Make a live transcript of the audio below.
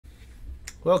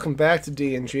Welcome back to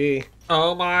D&G.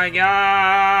 Oh my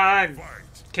god!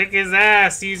 Kick his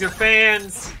ass, use your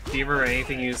fans! Do you remember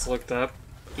anything you just looked up?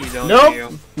 You don't, nope. do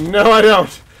you? No, I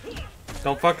don't.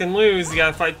 Don't fucking lose, you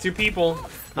gotta fight two people.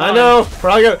 I know.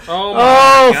 Probably got.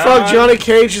 Oh fuck! Johnny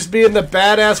Cage just being the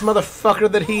badass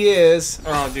motherfucker that he is.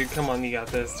 Oh, dude, come on, you got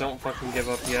this. Don't fucking give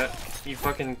up yet. You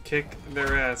fucking kick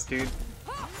their ass, dude.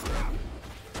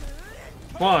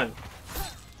 Come on.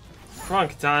 Come on,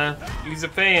 Katana. Use the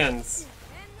fans.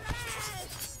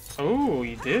 Oh,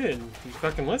 you did. You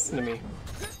fucking listened to me.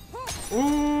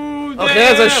 Ooh, damn. Okay,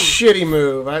 that's a shitty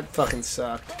move. That fucking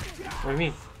sucked. What do you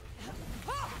mean?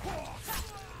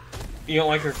 You don't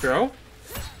like her throw?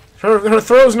 Her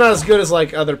throw's not as good as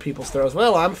like other people's throws.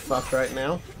 Well, I'm fucked right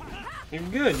now. You're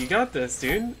good. You got this,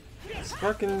 dude. Just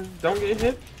fucking don't get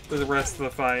hit for the rest of the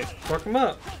fight. Fuck him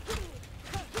up.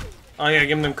 Oh yeah,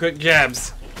 give him them quick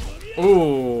jabs.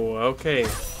 Ooh, okay.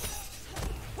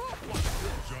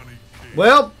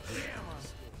 Well,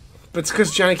 but it's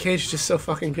because Johnny Cage is just so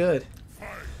fucking good.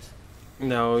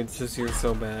 No, it's just you're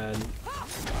so bad.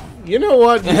 You know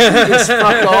what? You can just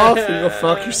fuck off and go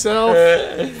fuck yourself.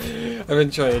 I've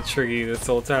been trying to trigger you this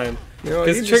whole time. You know,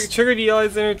 Because Triggered Eli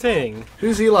is entertaining.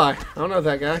 Who's Eli? I don't know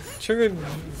that guy. Triggered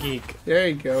Geek. There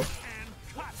you go.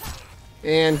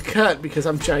 And cut because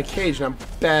I'm Johnny Cage and I'm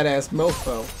badass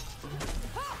mofo.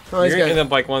 Oh, You're gonna end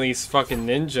up like one of these fucking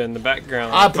ninja in the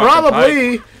background.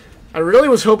 Probably. I really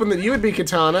was hoping that you would be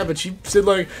Katana, but you said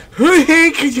like,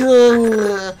 "Hey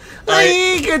Katana,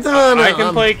 hey Katana." I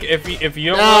can play if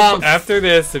you don't want, after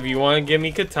this. If you want to give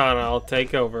me Katana, I'll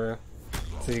take over.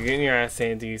 So you're getting your ass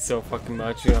handed to you so fucking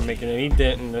much. You're not making any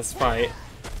dent in this fight.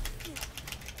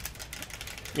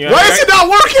 You know, why is it not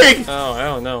working? Oh, I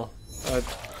don't know.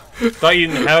 Thought you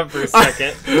didn't have it for a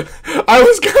second. I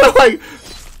was kind of like,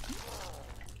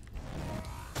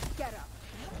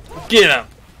 get up.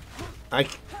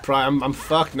 I'm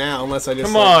fucked now unless I just.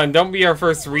 Come on, don't be our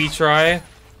first retry.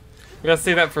 We gotta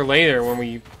save that for later when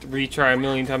we retry a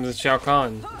million times with Shao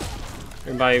Kahn.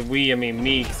 And by we, I mean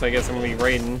me, because I guess I'm gonna be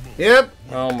Raiden. Yep.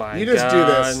 Oh my god. You just do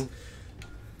this.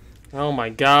 Oh my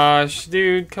gosh,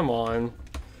 dude, come on.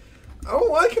 I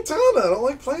don't like Katana. I don't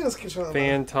like playing as Katana.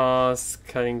 Fan toss,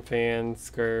 cutting fan,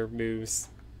 square moves.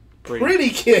 Pretty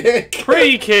kick.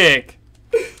 Pretty kick!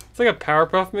 It's like a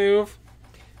Powerpuff move.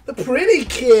 The pretty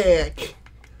kick.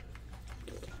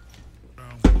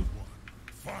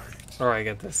 Alright, I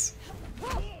get this.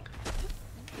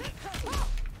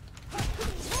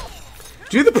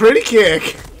 Do the pretty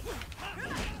kick.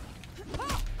 I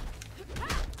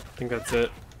think that's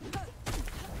it.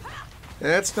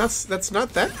 That's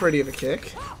not that pretty of a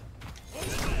kick.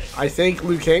 I think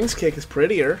Liu Kang's kick is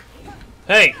prettier.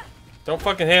 Hey! Don't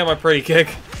fucking hit my pretty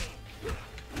kick.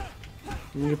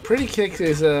 Your pretty kick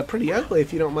is pretty ugly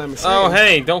if you don't mind me saying. Oh,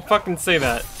 hey, don't fucking say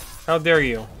that. How dare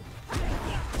you?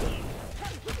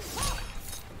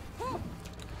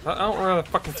 I don't want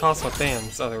to fucking toss my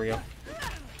fans. Oh, there we go.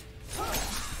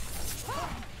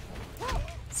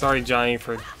 Sorry, Johnny,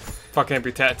 for fucking up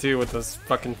your tattoo with those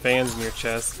fucking fans in your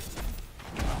chest.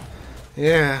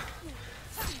 Yeah.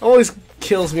 Always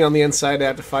kills me on the inside to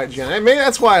have to fight Johnny. Maybe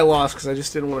that's why I lost, because I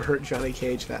just didn't want to hurt Johnny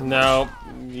Cage that much. No,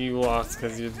 you lost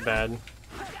because you're bad.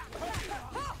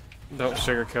 Don't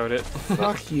sugarcoat it.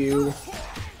 Fuck you.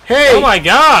 Hey! Oh my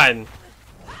god!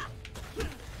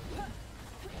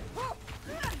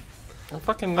 I'm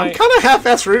kind of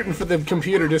half-ass rooting for the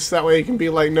computer just that way you can be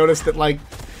like, notice that like,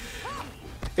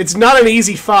 it's not an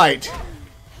easy fight.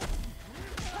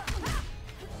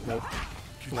 Nope.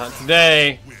 Not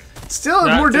today. Still,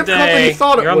 it's more difficult than you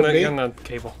thought it would be. You're on the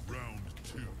cable.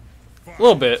 A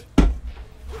little bit.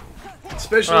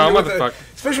 Especially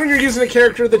when you're using a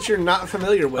character that you're not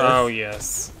familiar with. Oh,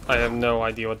 yes. I have no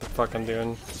idea what the fuck I'm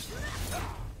doing.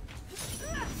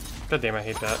 God damn, I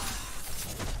hate that.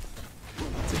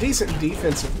 It's a decent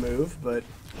defensive move, but...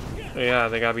 Yeah,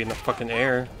 they gotta be in the fucking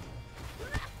air.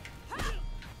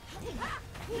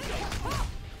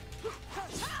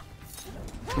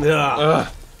 Ugh.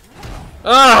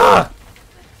 Ah!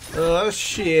 Oh,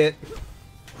 shit.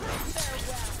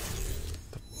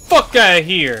 Fuck out of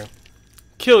here!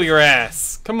 Kill your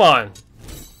ass. Come on.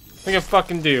 What can I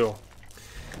fucking do?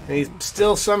 And he's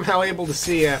still somehow able to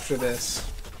see after this.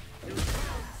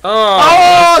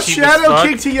 Oh, shadow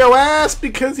kick to your ass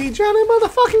because he Johnny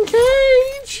motherfucking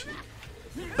Cage!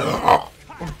 Ugh.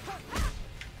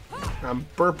 I'm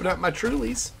burping up my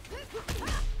Trulies.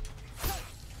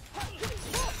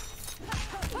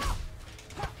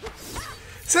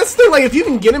 So that's the thing, like, if you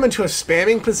can get him into a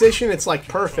spamming position, it's, like,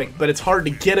 perfect, but it's hard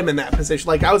to get him in that position.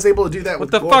 Like, I was able to do that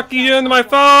with What the fuck are you doing to my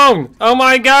phone? Oh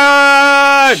my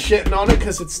god! Shitting on it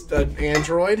because it's an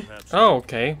Android. Oh,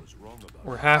 okay.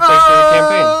 We're halfway through the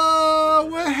campaign. Oh,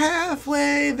 we're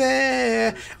halfway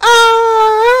there.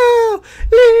 Oh,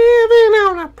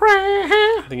 living on a prayer.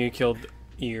 I think you killed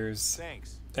ears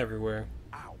everywhere.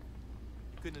 Ow.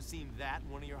 Couldn't have seen that in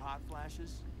one of your hot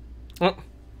flashes. Oh.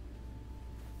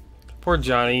 Poor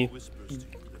Johnny,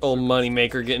 old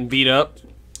moneymaker getting beat up.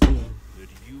 That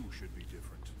you should be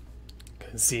different.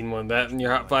 Couldn't seen one of that in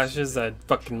your hot flashes, I'd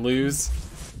fucking lose.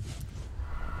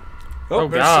 Oh, Oh,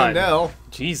 there's God. Sindel.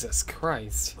 Jesus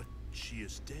Christ. But she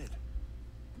is dead.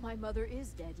 My mother is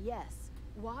dead, yes.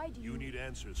 Why do you... You need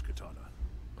answers, Katana.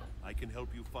 I can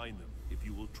help you find them if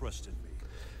you will trust in me.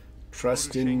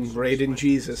 Trust in Raiden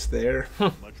Jesus there.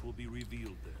 Much will be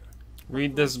revealed there.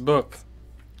 Read this book.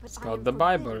 It's called the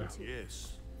Bible.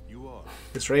 Yes, you are.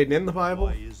 Is Raiden in the Bible?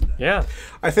 Why is that? Yeah.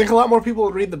 I think a lot more people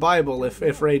would read the Bible if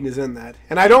Raiden is in that.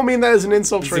 And I don't mean that as an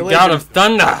insult He's to the religion. god of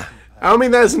thunder. I don't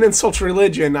mean that as an insult to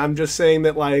religion. I'm just saying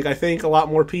that, like, I think a lot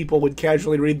more people would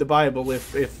casually read the Bible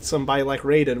if somebody like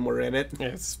Raiden were in it.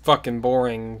 It's fucking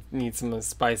boring. Need someone to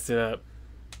spice it up.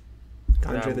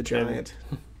 Andre I'm the kidding. Giant.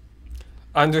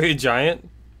 Andre the Giant?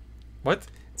 What?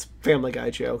 It's a Family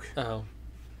Guy joke. Oh.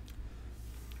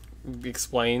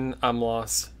 Explain. I'm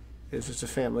lost. It's just a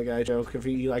Family Guy joke. If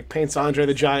he, like, paints Andre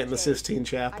the Giant in the Sistine I know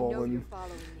Chapel you're and following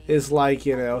me. is like,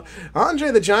 you know, Andre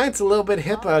the Giant's a little bit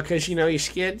hipper because, you know, you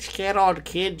scared all the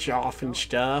kids off and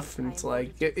stuff. And it's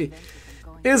like, it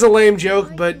is a lame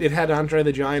joke, but it had Andre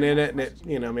the Giant in it, and it,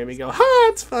 you know, made me go, ha,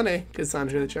 it's funny, because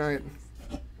Andre the Giant.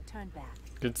 Turn back.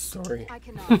 Good story. I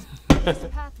cannot. This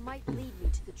path might lead me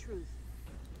to the truth.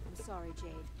 I'm sorry,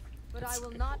 Jade, but I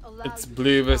will not allow It's you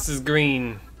blue to versus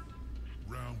green.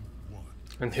 Round one.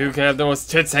 And who can have the most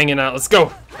tits hanging out? Let's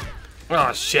go.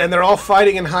 Oh, shit. And they're all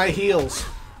fighting in high heels.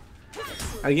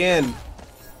 Again,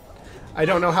 I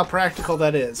don't know how practical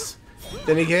that is.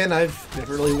 Then again, I've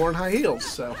never really worn high heels,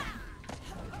 so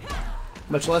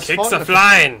much less Kicks fought in are a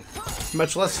flying.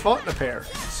 much less fought in a pair.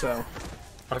 So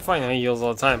I find high heels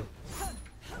all the time.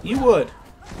 you would.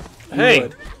 You Hey.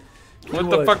 would. What You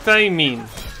the would. fuck that mean?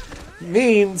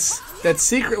 Means that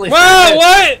secretly Whoa,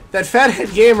 what? that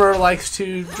fathead gamer likes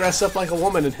to dress up like a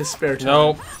woman in his spare time. No.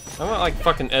 I'm not like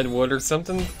fucking Ed Wood or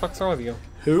something. What the fuck's wrong with you?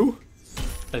 Who?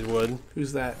 Ed Wood.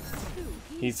 Who's that?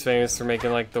 He's famous for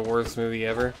making like the worst movie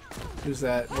ever. Who's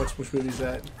that? Which movie's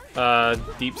that?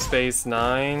 Deep Space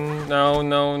Nine? No,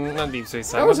 not Deep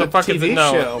Space Nine. That What was the a fuck is TV it?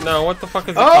 No, show. no, what the fuck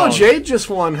is it Oh, called? Jade just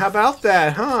won. How about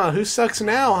that, huh? Who sucks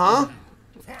now, huh?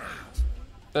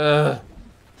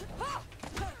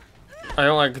 I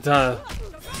don't like Katana.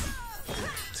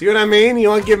 See what I mean? You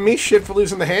want to give me shit for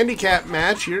losing the handicap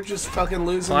match? You're just fucking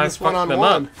losing Well, I this fucked them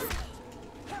one-on-one. up.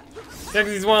 Yeah,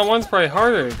 because these one-on-one's probably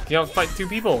harder. You don't fight two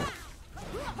people.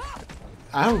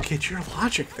 I don't get your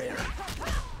logic there.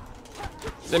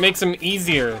 It makes them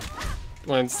easier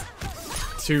when it's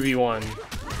 2v1. Look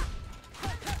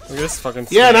at this fucking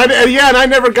Yeah, spam. and I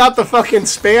never got the fucking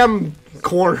spam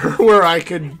corner where I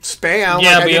could spam.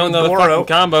 Yeah, like I but you did don't know with the Goro.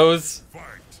 fucking combos.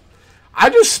 I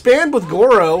just spammed with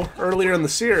Goro earlier in the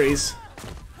series.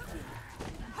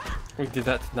 We did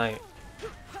that tonight.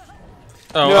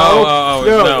 Oh, No,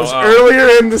 no, it was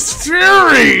earlier in the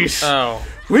series. Oh.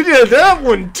 We did that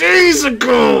one days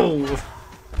ago.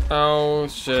 Oh,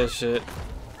 shit.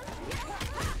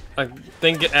 I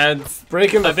think it adds...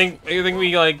 Breaking the I think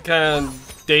we, like, kind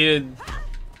of dated...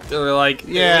 Or, like...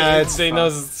 Yeah, it's they fine. know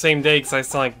it's the same day, because I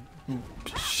sound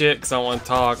like shit, because I don't want to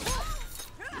talk.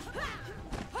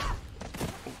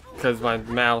 Because my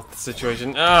mouth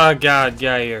situation. Oh, God,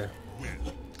 get out of here.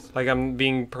 Like, I'm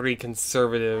being pretty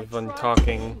conservative when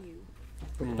talking.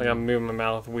 Like, I'm moving my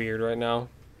mouth weird right now.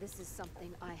 This is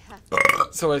something I have to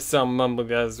So I sound mumbly,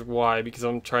 that's why, because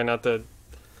I'm trying not to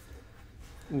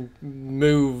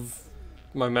move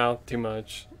my mouth too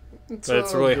much. But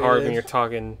it's all really hard when good. you're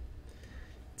talking.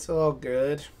 It's all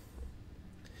good.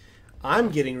 I'm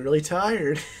getting really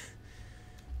tired.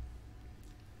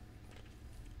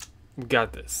 We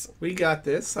got this. We got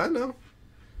this. I know.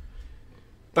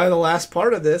 By the last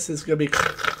part of this, it's gonna be.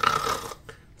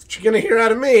 What you're gonna hear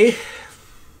out of me,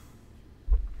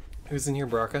 Who's in here,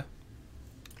 Baraka?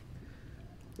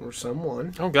 or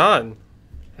someone. Oh, God.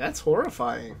 That's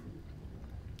horrifying.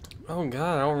 Oh,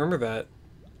 God, I don't remember that.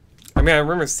 I mean, I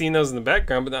remember seeing those in the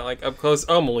background, but not, like, up close.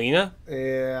 Oh, Melina?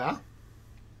 Yeah.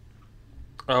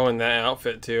 Oh, and that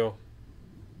outfit, too.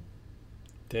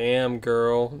 Damn,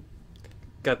 girl.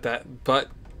 Got that butt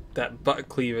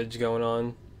cleavage going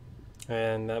on.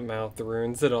 And that mouth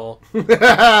ruins it all. name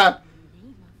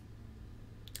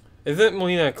Isn't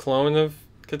Melina a clone of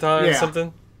Katana or Yeah.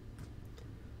 something?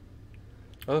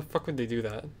 How the fuck would they do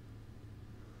that?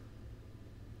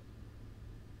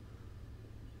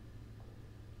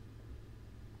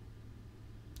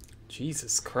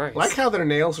 Jesus Christ. I like how their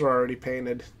nails are already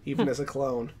painted, even as a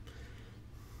clone.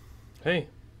 Hey.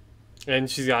 And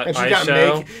she's got And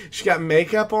eyeshadow. she got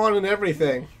makeup on and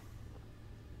everything.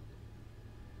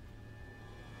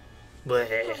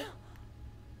 Bleh.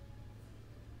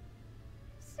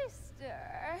 Sister.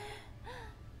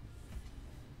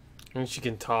 And she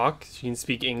can talk. She can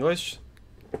speak English.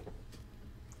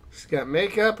 She's got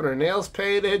makeup and her nails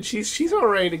painted. She's all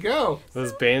ready to go.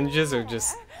 Those bandages are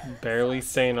just barely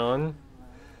staying on.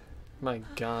 My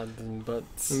God, the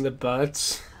butts. And the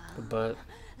butts. The butt.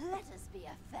 Let us be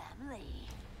a family.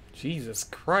 Jesus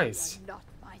Christ. You are not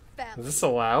my family. Is this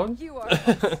allowed? You are a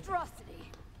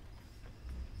monstrosity.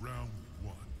 Round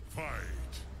one, fight.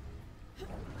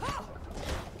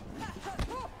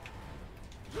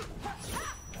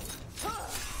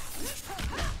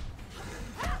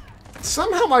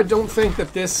 Somehow I don't think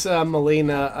that this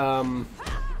Melina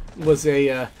was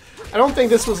a... I don't think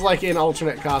this was like an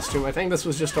alternate costume. I think this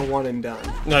was just a one and done.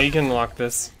 No, you can lock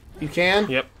this. You can?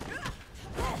 Yep.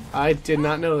 I did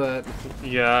not know that.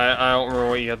 Yeah, I don't remember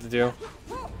what you have to do.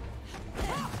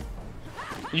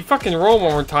 You fucking roll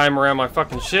one more time around my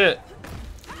fucking shit.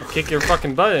 I'll kick your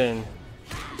fucking butt in.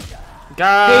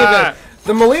 God! Hey,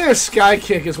 the Melina Sky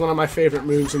Kick is one of my favorite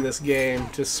moves in this game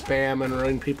to spam and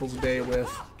ruin people's day with.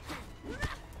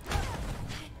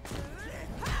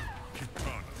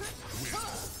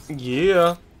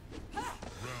 Yeah.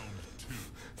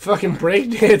 Fucking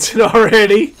breakdancing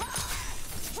already.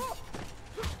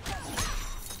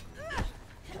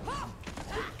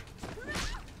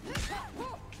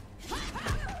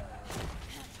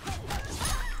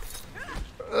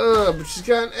 But she's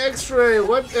got an X-ray.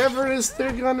 Whatever it is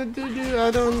they're gonna do, I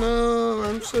don't know.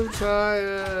 I'm so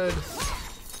tired.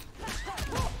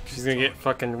 She's gonna get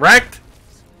fucking wrecked.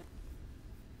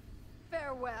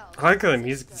 Farewell. I like how the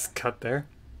music is cut there.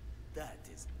 That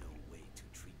is no way to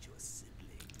treat your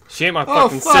sibling. She ain't my Oh,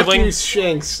 fucking fuck sibling. you,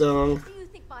 Shank Song. Do you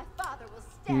think my father will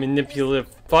stand Manipulative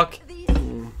fuck. these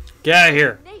Get out of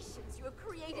here. nations you have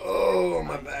created? Oh,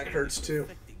 my back hurts too.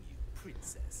 Affecting you,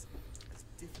 princess. As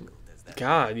difficult as that.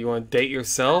 God, you wanna date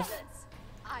yourself?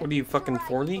 I What are you, fucking strike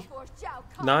 40? before Shao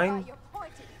Kahn 9? by your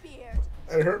pointed beard.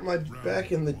 I hurt my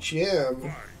back in the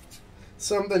gym.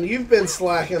 Something you've been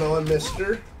slacking on,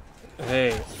 mister.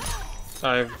 Hey,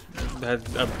 I've had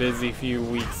a busy few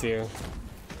weeks here.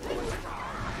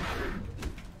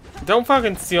 Don't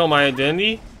fucking steal my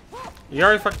identity. You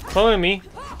already fucking cloning me.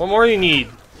 What more do you need?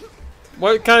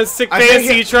 What kind of sick I think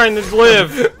fantasy it- you trying to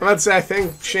live? I'd say I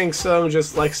think Shang Tsung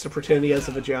just likes to pretend he has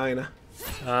a vagina.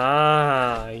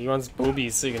 Ah, he wants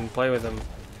boobies so you can play with them.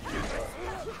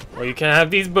 Well, you can't have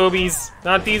these boobies.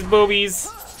 Not these boobies.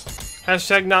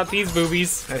 Hashtag not these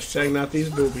boobies. Hashtag not these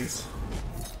boobies.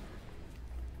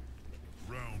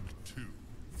 Round two,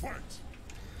 fight.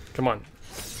 Come on.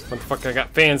 Motherfucker, I got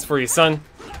fans for you, son.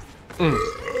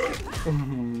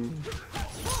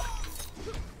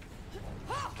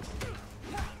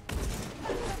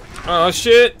 Oh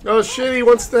shit! Oh shit, he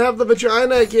wants to have the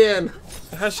vagina again.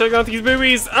 Hashtag not these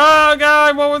boobies. Oh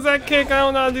god, what was that kick? I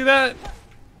don't know how to do that.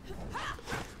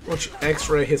 Why don't you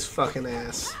X-ray his fucking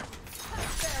ass?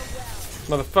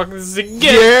 Motherfucker, this is again.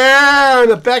 Yeah, in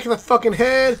the back of the fucking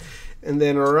head, and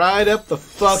then right up the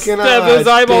fucking Stab eyes. those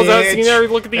eyeballs out so you bitch. never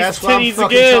look at these That's what I'm titties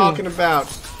fucking again. talking about.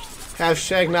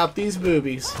 Hashtag not these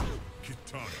boobies.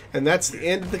 Katana. And that's the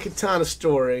end of the Katana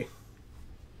story.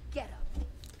 Get up.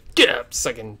 Get up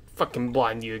so I can fucking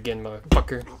blind you again,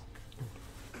 motherfucker.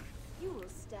 You will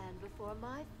stand before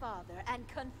my father and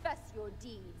confess your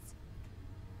deeds.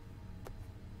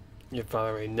 Your father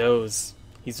already knows.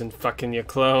 He's been fucking your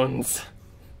clones.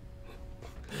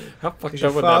 How fucked Your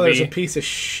up would that father's be? a piece of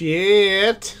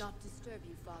shit. Not disturb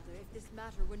you, father, if this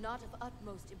matter were not of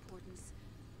utmost importance.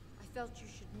 I felt you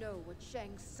should know what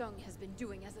Shang Tsung has been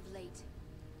doing as of late.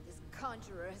 This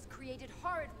conjurer has created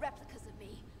horrid replicas of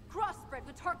me, crossbred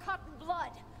with Tarkatan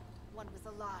blood. One was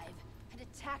alive and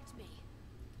attacked me.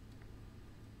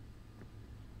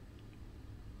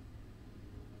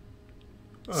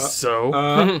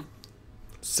 So?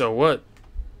 So what?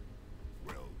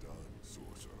 Well done,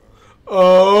 sorcerer.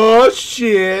 Oh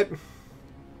shit.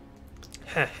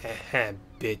 Ha ha ha,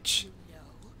 bitch.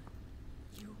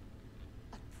 You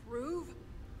approve?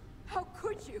 How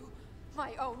could you?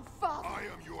 My own father. I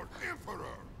am your emperor.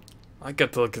 I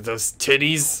got to look at those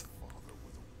titties. Father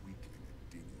was a weakling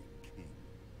Adenian king.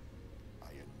 I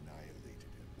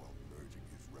annihilated him while merging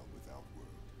his realm with Outworld,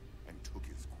 and took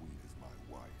his queen as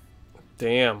my wife.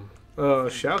 Damn. Oh,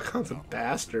 Shao Kahn's a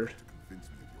bastard. Convince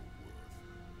me of your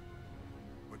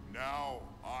worth. But now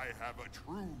I have a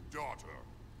true daughter.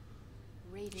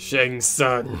 Raiden, Shang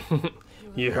Tsung,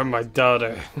 you are my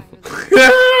daughter. Escort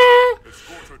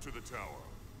her to the tower.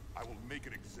 I will make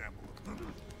an example of her.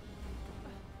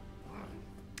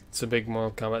 It's a big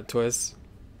Mortal Kombat twist.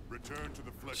 Return to the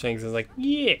flesh. Shang Tsung's like, Bring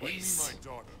me yes, my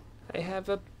daughter. I have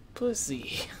a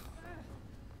pussy.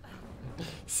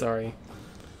 Sorry.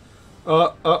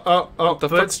 Oh, What the but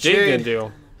fuck's it's Jade gonna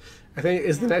do? I think,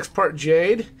 is the next part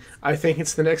Jade? I think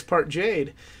it's the next part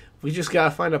Jade. We just gotta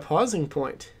find a pausing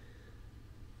point.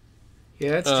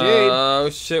 Yeah, it's Jade. Oh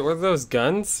shit, what are those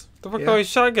guns? What the fuck Yeah. are these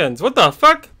shotguns? What the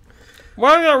fuck?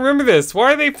 Why do I not remember this?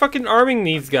 Why are they fucking arming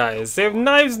these guys? They have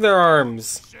knives in their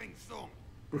arms. Shang Tsung,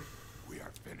 we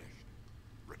are finished.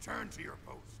 Return to your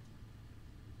post.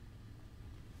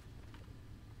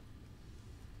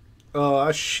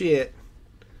 Oh, shit.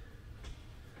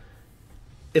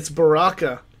 It's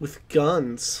Baraka with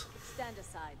guns. Stand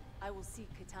aside. I will seek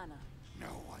Katana. No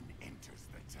one enters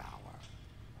the tower.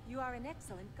 You are an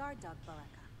excellent guard dog, Baraka.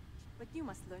 But you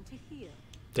must learn to heal.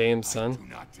 Damn, son. Do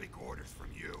not take orders from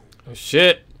you. Oh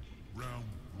shit. Round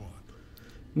one.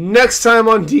 Next time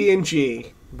on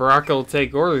D&G. Baraka will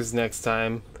take orders next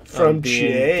time. From on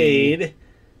Jade.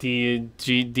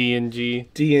 D&G. D&J.